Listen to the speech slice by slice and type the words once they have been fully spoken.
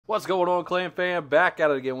What's going on, Clan fam? Back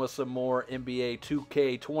at it again with some more NBA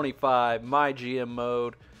 2K25 MyGM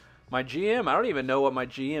mode. My GM, I don't even know what my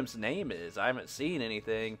GM's name is. I haven't seen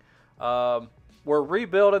anything. We're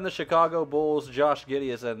rebuilding the Chicago Bulls. Josh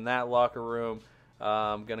Giddey is in that locker room.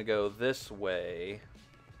 I'm going to go this way.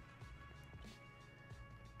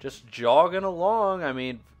 Just jogging along. I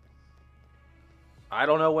mean, I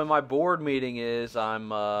don't know when my board meeting is. I'm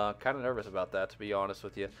kind of nervous about that, to be honest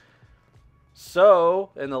with you. So,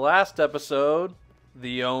 in the last episode,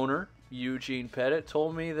 the owner, Eugene Pettit,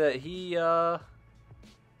 told me that he wanted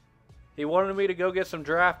me to go get some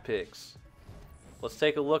draft picks. Let's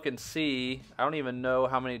take a look and see. I don't even know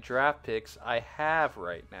how many draft picks I have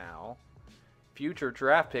right now. Future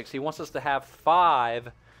draft picks. He wants us to have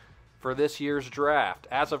 5 for this year's draft.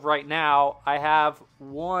 As of right now, I have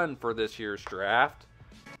 1 for this year's draft.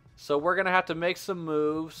 So we're going to have to make some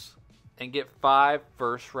moves and get 5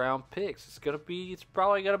 first-round picks. It's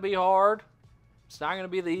probably gonna be hard. It's not gonna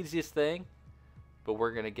be the easiest thing, but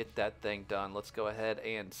we're gonna get that thing done. Let's go ahead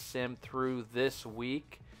and sim through this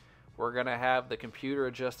week. We're gonna have the computer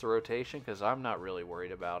adjust the rotation because I'm not really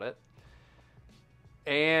worried about it.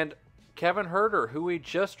 And Kevin Huerter, who we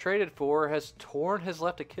just traded for, has torn his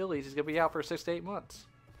left Achilles. He's gonna be out for 6 to 8 months.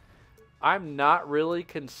 I'm not really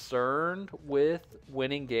concerned with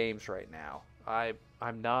winning games right now.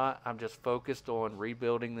 I'm not. I'm just focused on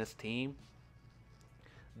rebuilding this team.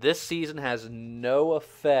 This season has no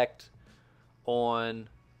effect on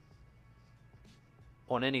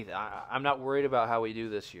anything. I'm not worried about how we do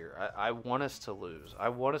this year. I want us to lose. I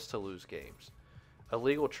want us to lose games.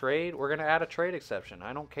 Illegal trade, we're going to add a trade exception.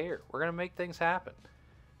 I don't care. We're going to make things happen.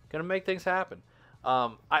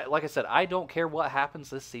 Like I said, I don't care what happens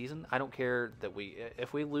this season. I don't care that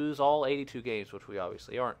if we lose all 82 games, which we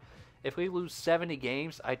obviously aren't. If we lose 70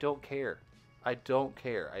 games, I don't care. I don't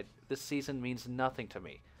care. This season means nothing to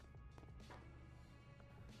me.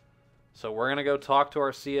 So we're going to go talk to our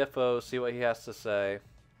CFO, see what he has to say.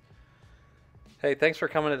 Hey, thanks for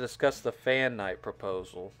coming to discuss the fan night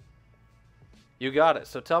proposal. You got it.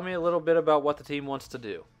 So tell me a little bit about what the team wants to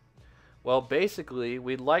do. Well, basically,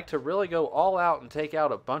 we'd like to really go all out and take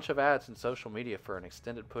out a bunch of ads in social media for an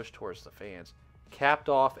extended push towards the fans, capped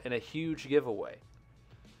off in a huge giveaway.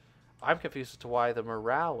 I'm confused as to why the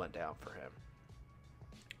morale went down for him.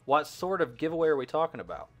 What sort of giveaway are we talking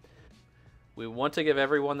about? We want to give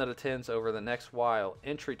everyone that attends over the next while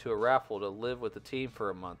entry to a raffle to live with the team for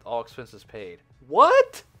a month, all expenses paid.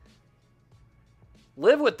 What?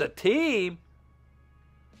 Live with the team?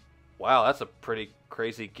 Wow, that's a pretty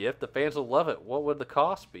crazy gift. The fans will love it. What would the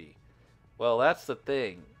cost be? Well, that's the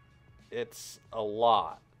thing. It's a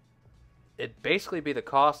lot. It'd basically be the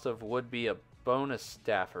cost of would be a bonus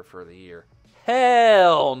staffer for the year.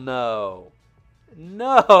 Hell no.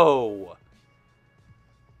 No.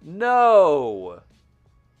 No.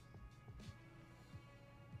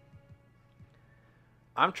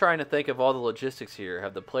 I'm trying to think of all the logistics here.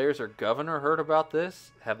 Have the players or governor heard about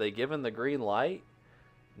this? Have they given the green light?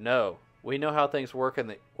 No. We know how things work in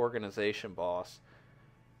the organization, boss.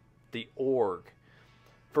 The org.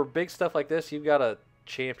 For big stuff like this, you've got to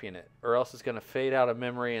champion it, or else it's going to fade out of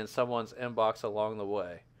memory in someone's inbox along the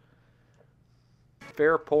way.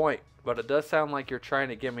 Fair point, but it does sound like you're trying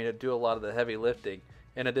to get me to do a lot of the heavy lifting,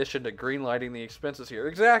 in addition to greenlighting the expenses here.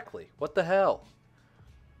 Exactly. What the hell?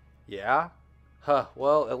 Yeah? Huh,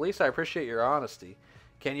 well, at least I appreciate your honesty.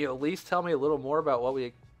 Can you at least tell me a little more about what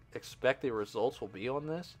we expect the results will be on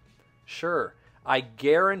this? Sure. I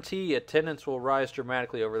guarantee attendance will rise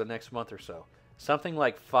dramatically over the next month or so. Something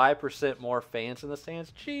like 5% more fans in the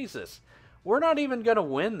stands? Jesus. We're not even going to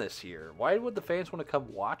win this year. Why would the fans want to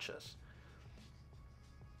come watch us?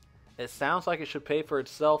 It sounds like it should pay for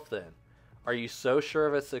itself then. Are you so sure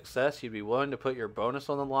of its success you'd be willing to put your bonus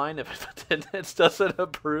on the line if attendance doesn't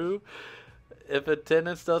improve? If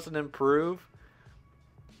attendance doesn't improve?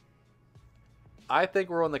 I think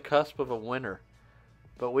we're on the cusp of a winner.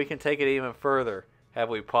 But we can take it even further. Have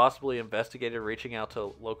we possibly investigated reaching out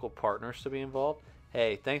to local partners to be involved?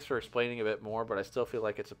 Hey, thanks for explaining a bit more, but I still feel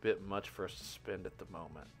like it's a bit much for us to spend at the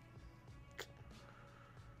moment.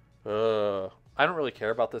 I don't really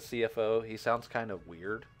care about the CFO. He sounds kind of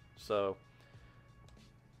weird. So,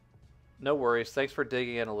 no worries. Thanks for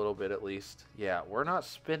digging in a little bit at least. Yeah, we're not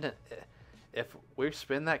spending... If we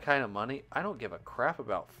spend that kind of money, I don't give a crap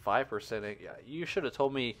about 5%. You should have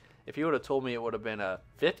told me... If you would have told me it would have been a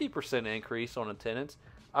 50% increase on attendance,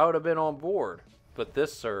 I would have been on board. But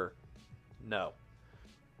this, sir, no.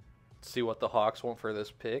 Let's see what the Hawks want for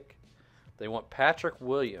this pick. They want Patrick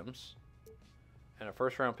Williams and a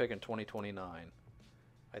first-round pick in 2029.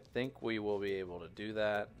 I think we will be able to do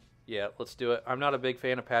that. Yeah, let's do it. I'm not a big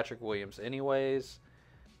fan of Patrick Williams anyways.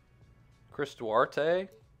 Chris Duarte?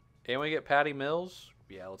 And we get Patty Mills?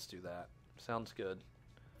 Yeah, let's do that. Sounds good.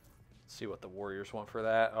 Let's see what the Warriors want for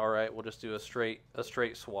that. All right, we'll just do a straight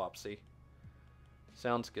swapsy.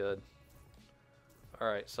 Sounds good. All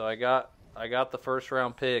right, so I got the first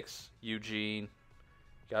round picks, Eugene.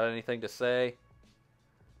 Got anything to say?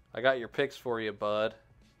 I got your picks for you, bud.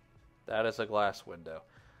 That is a glass window.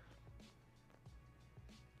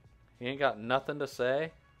 You ain't got nothing to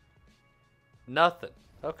say? Nothing.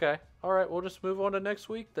 Okay. All right, we'll just move on to next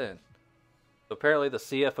week then. Apparently the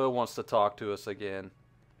CFO wants to talk to us again.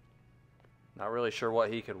 Not really sure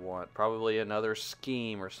what he could want. Probably another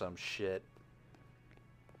scheme or some shit.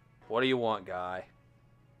 What do you want, guy?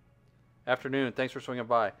 Afternoon. Thanks for swinging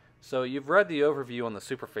by. So you've read the overview on the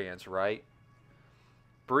Superfans, right?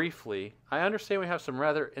 Briefly, I understand we have some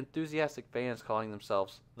rather enthusiastic fans calling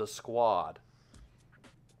themselves the Squad.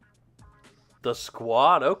 The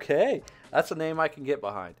Squad? Okay. That's a name I can get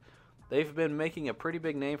behind. They've been making a pretty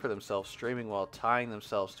big name for themselves streaming while tying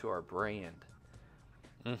themselves to our brand.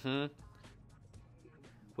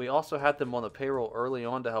 We also had them on the payroll early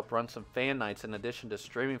on to help run some fan nights in addition to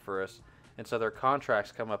streaming for us, and so their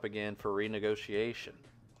contracts come up again for renegotiation.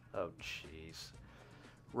 Oh, jeez.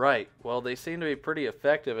 Right. Well, they seem to be pretty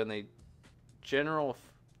effective, and they general...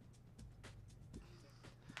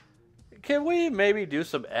 Can we maybe do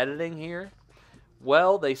some editing here?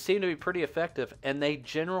 Well, they seem to be pretty effective, and the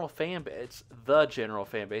general fan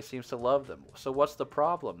base seems to love them. So what's the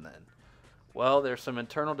problem then? Well, there's some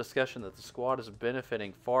internal discussion that the Squad is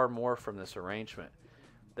benefiting far more from this arrangement.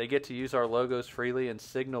 They get to use our logos freely and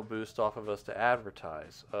signal boost off of us to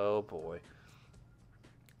advertise. Oh boy.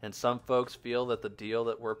 And some folks feel that the deal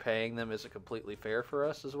that we're paying them isn't completely fair for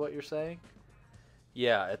us, is what you're saying?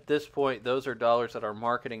 Yeah, at this point, those are dollars that our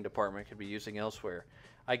marketing department could be using elsewhere.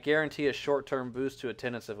 I guarantee a short-term boost to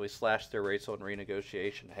attendance if we slash their rates on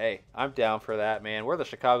renegotiation. Hey, I'm down for that, man. We're the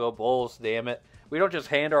Chicago Bulls, damn it. We don't just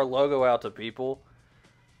hand our logo out to people.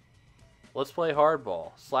 Let's play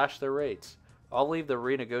hardball. Slash their rates. I'll leave the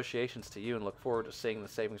renegotiations to you and look forward to seeing the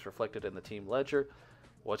savings reflected in the team ledger.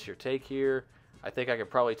 What's your take here? I think I could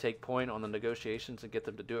probably take point on the negotiations and get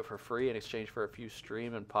them to do it for free in exchange for a few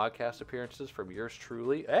stream and podcast appearances from yours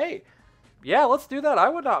truly. Hey, yeah, let's do that. I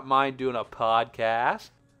would not mind doing a podcast.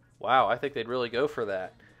 Wow, I think they'd really go for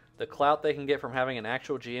that. The clout they can get from having an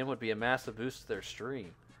actual GM would be a massive boost to their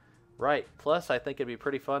stream. Right. Plus, I think it'd be a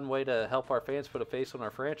pretty fun way to help our fans put a face on our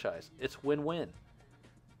franchise. It's win-win.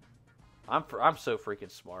 I'm so freaking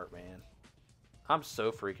smart, man. I'm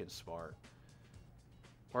so freaking smart.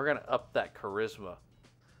 We're going to up that charisma.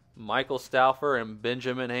 Michael Stauffer and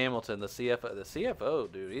Benjamin Hamilton, the CFO. The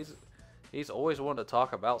CFO, dude, he's always wanted to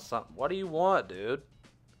talk about something. What do you want, dude?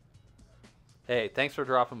 Hey, thanks for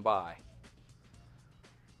dropping by.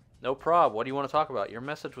 No prob. What do you want to talk about? Your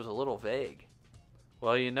message was a little vague.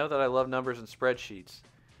 Well, you know that I love numbers and spreadsheets.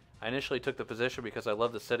 I initially took the position because I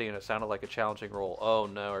loved the city and it sounded like a challenging role. Oh,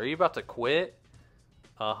 no. Are you about to quit?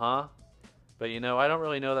 Uh-huh. But, you know, I don't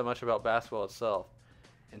really know that much about basketball itself.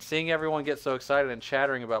 And seeing everyone get so excited and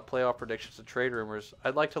chattering about playoff predictions and trade rumors,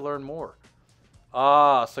 I'd like to learn more.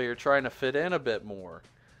 Ah, so you're trying to fit in a bit more.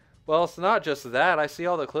 Well, it's not just that. I see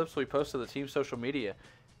all the clips we post to the team's social media,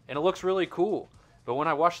 and it looks really cool. But when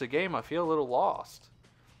I watch the game, I feel a little lost.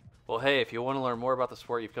 Well, hey, if you want to learn more about the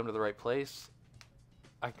sport, you've come to the right place.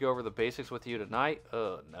 I can go over the basics with you tonight.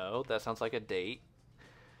 No, that sounds like a date.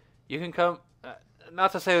 You can come...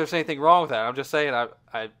 not to say there's anything wrong with that. I'm just saying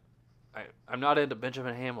I'm not into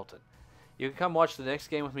Benjamin Hamilton. You can come watch the next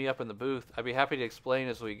game with me up in the booth. I'd be happy to explain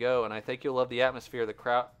as we go, and I think you'll love the atmosphere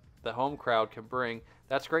the home crowd can bring.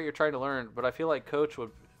 That's great you're trying to learn, but I feel like Coach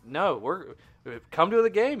would... No, come to the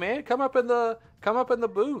game, man. Come up in the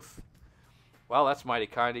booth. Wow, that's mighty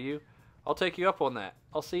kind of you. I'll take you up on that.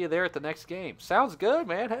 I'll see you there at the next game. Sounds good,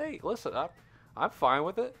 man. Hey, listen, I'm fine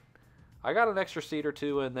with it. I got an extra seat or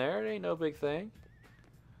two in there. It ain't no big thing.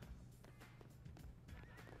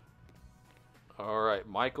 All right,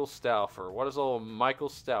 Michael Stauffer. What has old Michael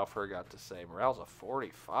Stauffer got to say? Morale's a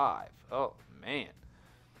 45. Oh, man.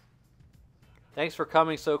 Thanks for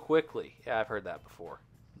coming so quickly. Yeah, I've heard that before.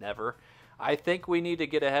 Never. I think we need to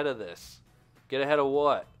get ahead of this. Get ahead of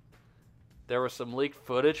what? There was some leaked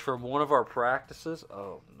footage from one of our practices?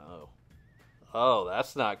 Oh, no. Oh,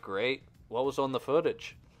 that's not great. What was on the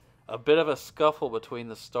footage? A bit of a scuffle between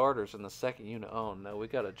the starters and the second unit. Oh, no, we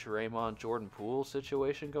got a Draymond Jordan Poole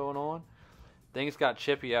situation going on. Things got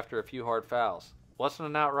chippy after a few hard fouls. Wasn't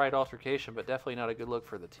an outright altercation, but definitely not a good look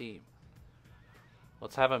for the team.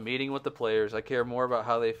 Let's have a meeting with the players. I care more about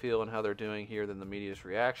how they feel and how they're doing here than the media's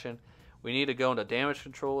reaction. We need to go into damage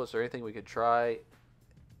control. Is there anything we could try?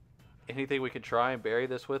 Anything we could try and bury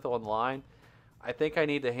this with online? I think I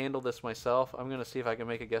need to handle this myself. I'm going to see if I can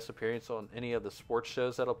make a guest appearance on any of the sports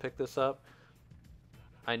shows that'll pick this up.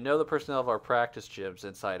 I know the personnel of our practice gyms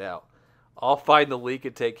inside out. I'll find the leak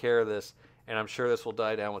and take care of this, and I'm sure this will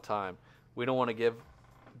die down with time. We don't want to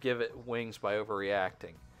give it wings by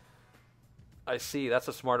overreacting. I see. That's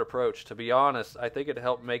a smart approach. To be honest, I think it'd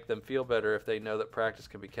help make them feel better if they know that practice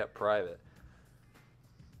can be kept private.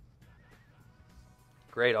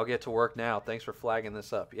 Great, I'll get to work now. Thanks for flagging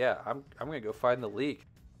this up. Yeah, I'm going to go find the leak.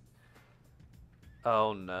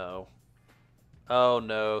 Oh, no. Oh,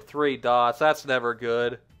 no. 3 dots. That's never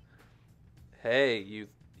good. Hey,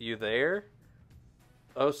 you there?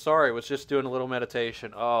 Oh, sorry. Was just doing a little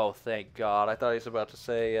meditation. Oh, thank God. I thought he was about to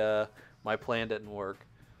say my plan didn't work.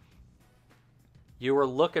 You were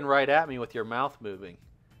looking right at me with your mouth moving.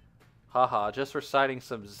 Haha, just reciting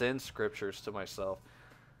some Zen scriptures to myself.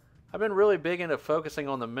 I've been really big into focusing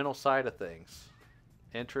on the mental side of things.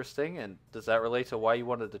 Interesting, and does that relate to why you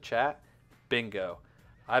wanted to chat? Bingo.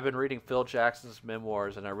 I've been reading Phil Jackson's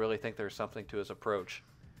memoirs, and I really think there's something to his approach.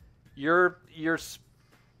 You're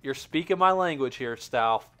speaking my language here,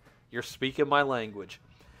 Stauff. You're speaking my language.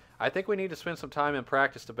 I think we need to spend some time in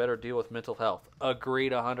practice to better deal with mental health.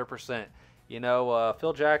 Agreed 100%. You know,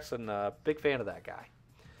 Phil Jackson, big fan of that guy.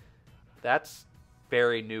 That's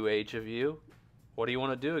very new age of you. What do you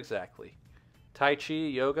want to do exactly? Tai Chi,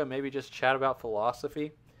 yoga, maybe just chat about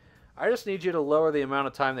philosophy? I just need you to lower the amount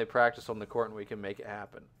of time they practice on the court and we can make it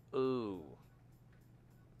happen. Ooh.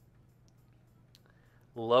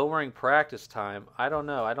 Lowering practice time? I don't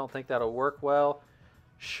know. I don't think that'll work well.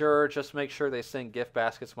 Sure, just make sure they send gift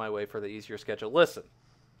baskets my way for the easier schedule. Listen,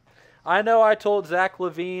 I know I told Zach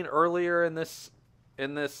LaVine earlier in this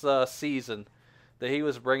season that he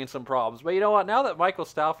was bringing some problems. But you know what? Now that Michael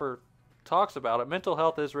Stauffer talks about it, mental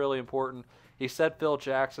health is really important. He said Phil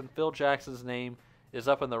Jackson. Phil Jackson's name is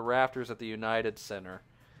up in the rafters at the United Center.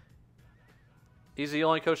 He's the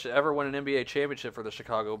only coach to ever win an NBA championship for the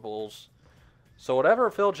Chicago Bulls. So whatever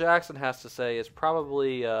Phil Jackson has to say is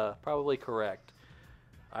probably correct.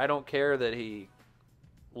 I don't care that he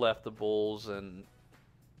left the Bulls and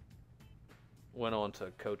went on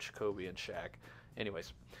to coach Kobe and Shaq.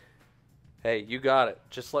 Anyways, hey, you got it.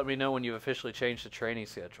 Just let me know when you've officially changed the training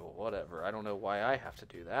schedule. Whatever. I don't know why I have to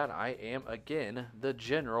do that. I am, again, the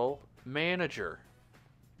general manager.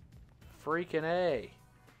 Freaking A.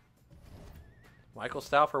 Michael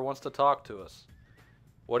Stauffer wants to talk to us.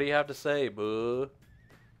 What do you have to say, boo?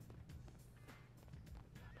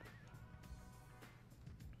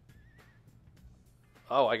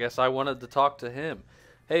 Oh, I guess I wanted to talk to him.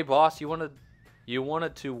 Hey, boss, you wanted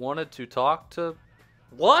to talk to...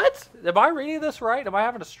 What? Am I reading this right? Am I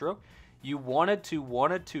having a stroke? You wanted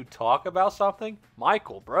to talk about something?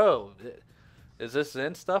 Michael, bro, is this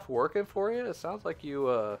Zen stuff working for you? It sounds like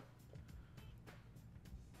you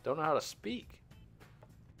don't know how to speak.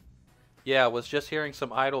 Yeah, I was just hearing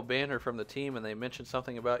some idle banter from the team, and they mentioned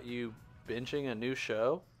something about you binging a new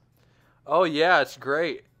show. Oh, yeah, it's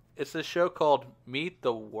great. It's this show called Meet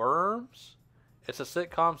the Worms. It's a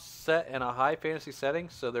sitcom set in a high fantasy setting,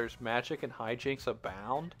 so there's magic and hijinks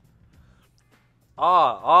abound.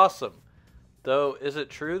 Ah, awesome. Though, is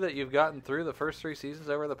it true that you've gotten through the first 3 seasons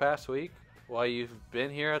over the past week while you've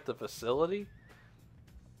been here at the facility?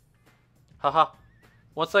 Haha.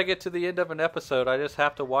 Once I get to the end of an episode, I just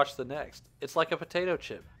have to watch the next. It's like a potato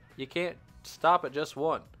chip. You can't stop at just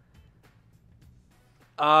one.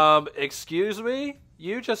 Excuse me?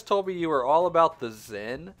 You just told me you were all about the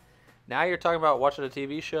Zen. Now you're talking about watching a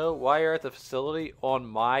TV show while you're at the facility on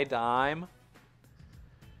my dime?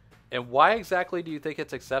 And why exactly do you think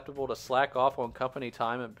it's acceptable to slack off on company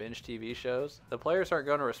time and binge TV shows? The players aren't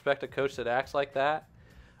going to respect a coach that acts like that.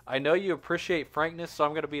 I know you appreciate frankness, so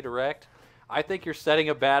I'm going to be direct. I think you're setting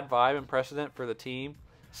a bad vibe and precedent for the team,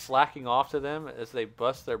 slacking off to them as they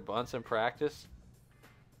bust their bunts in practice.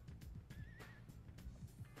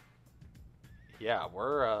 Yeah,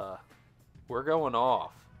 we're going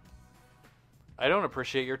off. I don't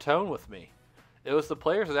appreciate your tone with me. It was the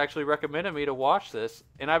players that actually recommended me to watch this,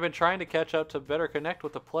 and I've been trying to catch up to better connect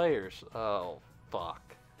with the players. Oh, fuck.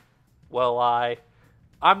 Well,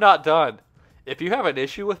 I'm not done. If you have an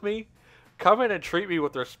issue with me, come in and treat me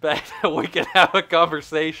with respect, and we can have a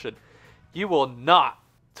conversation. You will not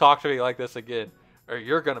talk to me like this again, or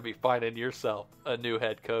you're going to be finding yourself a new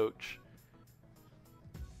head coach.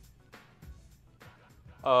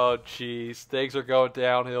 Oh, jeez. Things are going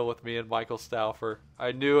downhill with me and Michael Stauffer.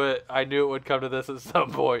 I knew it. I knew it would come to this at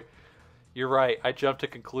some point. You're right. I jumped to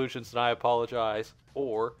conclusions and I apologize.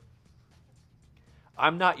 Or,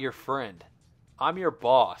 I'm not your friend. I'm your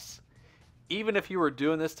boss. Even if you were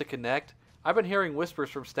doing this to connect, I've been hearing whispers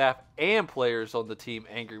from staff and players on the team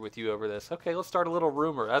angry with you over this. Okay, let's start a little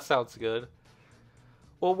rumor. That sounds good.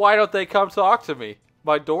 Well, why don't they come talk to me?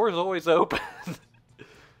 My door's always open.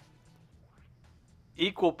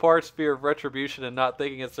 Equal parts fear of retribution and not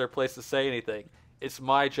thinking it's their place to say anything. It's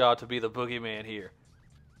my job to be the boogeyman here.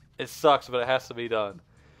 It sucks, but it has to be done.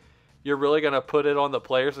 You're really going to put it on the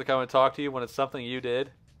players to come and talk to you when it's something you did?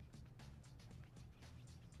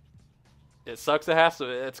 It sucks.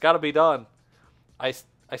 It's got to be done. I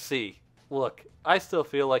see. Look, I still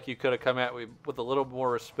feel like you could have come at me with a little more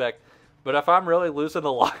respect. But if I'm really losing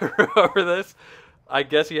the locker room over this, I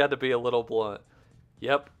guess you had to be a little blunt.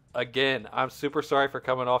 Yep. Again, I'm super sorry for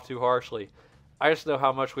coming off too harshly. I just know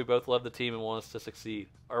how much we both love the team and want us to succeed.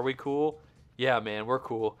 Are we cool? Yeah, man, we're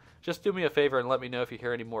cool. Just do me a favor and let me know if you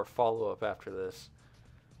hear any more follow-up after this.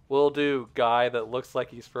 Will do, guy that looks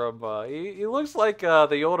like he's from, he looks like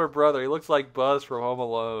the older brother. He looks like Buzz from Home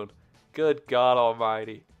Alone. Good God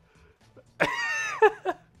almighty.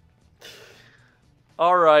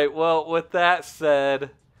 Alright, well, with that said, I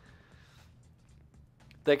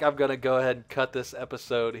think I'm going to go ahead and cut this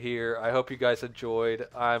episode here. I hope you guys enjoyed.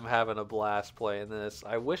 I'm having a blast playing this.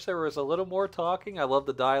 I wish there was a little more talking. I love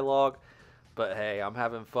the dialogue. But hey, I'm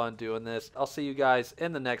having fun doing this. I'll see you guys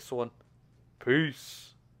in the next one.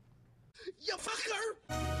 Peace. You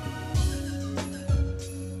fucker!